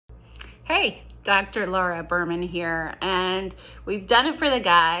Hey, Dr. Laura Berman here, and we've done it for the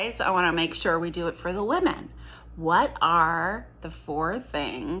guys. I want to make sure we do it for the women. What are the 4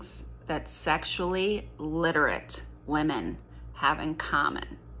 things that sexually literate women have in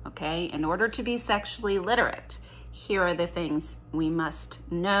common? Okay, in order to be sexually literate, here are the things we must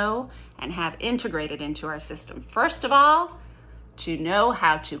know and have integrated into our system. First of all, to know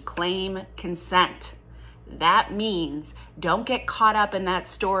how to claim consent. That means don't get caught up in that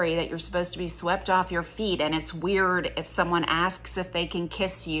story that you're supposed to be swept off your feet and it's weird if someone asks if they can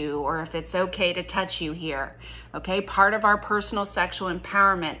kiss you or if it's okay to touch you here. Okay, part of our personal sexual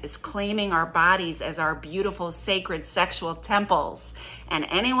empowerment is claiming our bodies as our beautiful, sacred sexual temples. And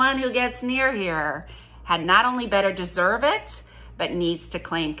anyone who gets near here had not only better deserve it, but needs to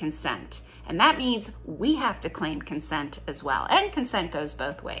claim consent. And that means we have to claim consent as well. And consent goes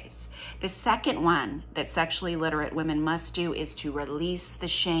both ways. The second one that sexually literate women must do is to release the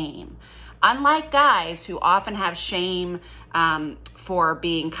shame. Unlike guys who often have shame for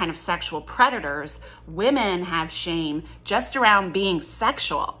being kind of sexual predators, women have shame just around being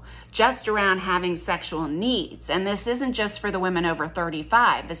sexual, just around having sexual needs. And this isn't just for the women over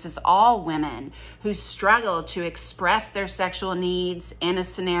 35. This is all women who struggle to express their sexual needs in a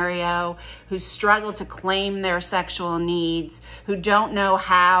scenario, who struggle to claim their sexual needs, who don't know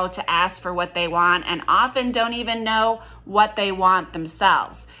how to ask for what they want, and often don't even know what they want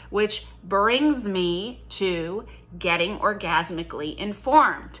themselves, which brings me to getting orgasmically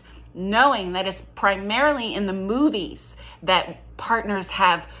informed, knowing that it's primarily in the movies that partners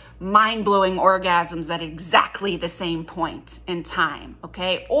have mind-blowing orgasms at exactly the same point in time,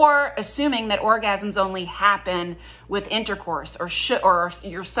 okay? Or assuming that orgasms only happen with intercourse, or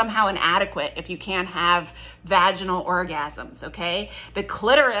you're somehow inadequate if you can't have vaginal orgasms, okay? The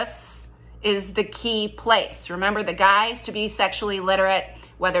clitoris is the key place. Remember, the guys, to be sexually literate,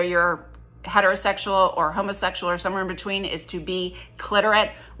 whether you're heterosexual or homosexual or somewhere in between, is to be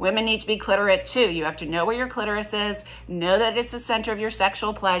clitorate. Women need to be clitorate too. You have to know where your clitoris is, know that it's the center of your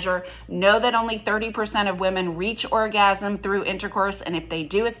sexual pleasure, know that only 30% of women reach orgasm through intercourse, and if they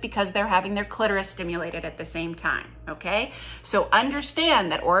do, it's because they're having their clitoris stimulated at the same time, okay? So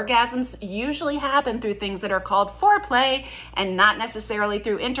understand that orgasms usually happen through things that are called foreplay and not necessarily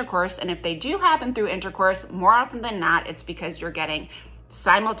through intercourse, and if they do happen through intercourse, more often than not, it's because you're getting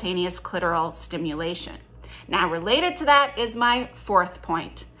simultaneous clitoral stimulation. Now, related to that is my 4th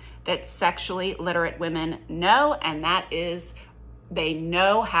point that sexually literate women know, and that is they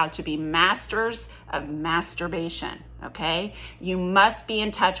know how to be masters of masturbation, okay? You must be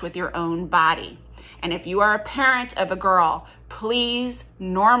in touch with your own body. And if you are a parent of a girl, please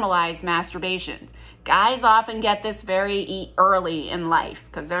normalize masturbation. Guys often get this very early in life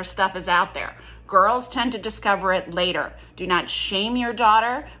because their stuff is out there. Girls tend to discover it later. Do not shame your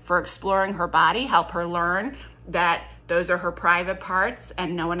daughter for exploring her body. Help her learn that those are her private parts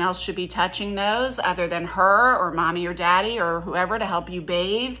and no one else should be touching those other than her or mommy or daddy or whoever to help you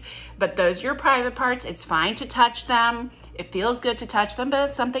bathe. But those are your private parts. It's fine to touch them. It feels good to touch them, but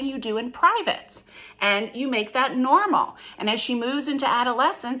it's something you do in private. And you make that normal. And as she moves into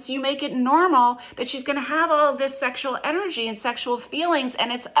adolescence, you make it normal that she's going to have all of this sexual energy and sexual feelings.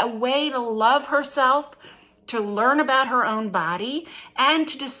 And it's a way to love herself, to learn about her own body, and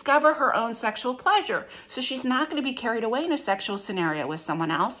to discover her own sexual pleasure. So she's not going to be carried away in a sexual scenario with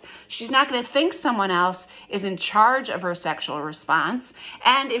someone else. She's not going to think someone else is in charge of her sexual response.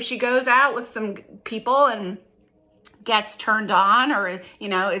 And if she goes out with some people and gets turned on or,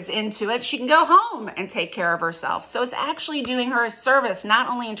 is into it, she can go home and take care of herself. So it's actually doing her a service, not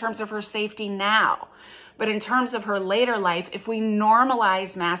only in terms of her safety now, but in terms of her later life, if we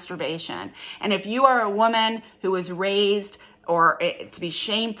normalize masturbation. And if you are a woman who was raised or to be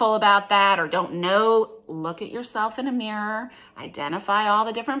shameful about that or don't know, look at yourself in a mirror, identify all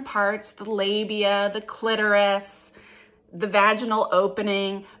the different parts, the labia, the clitoris, the vaginal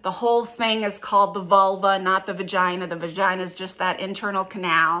opening. The whole thing is called the vulva, not the vagina. The vagina is just that internal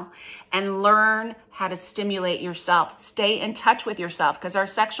canal. And learn how to stimulate yourself. Stay in touch with yourself because our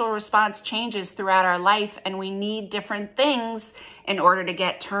sexual response changes throughout our life and we need different things in order to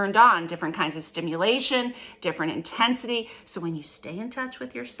get turned on, different kinds of stimulation, different intensity. So when you stay in touch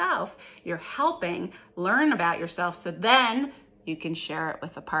with yourself, you're helping learn about yourself so then you can share it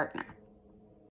with a partner.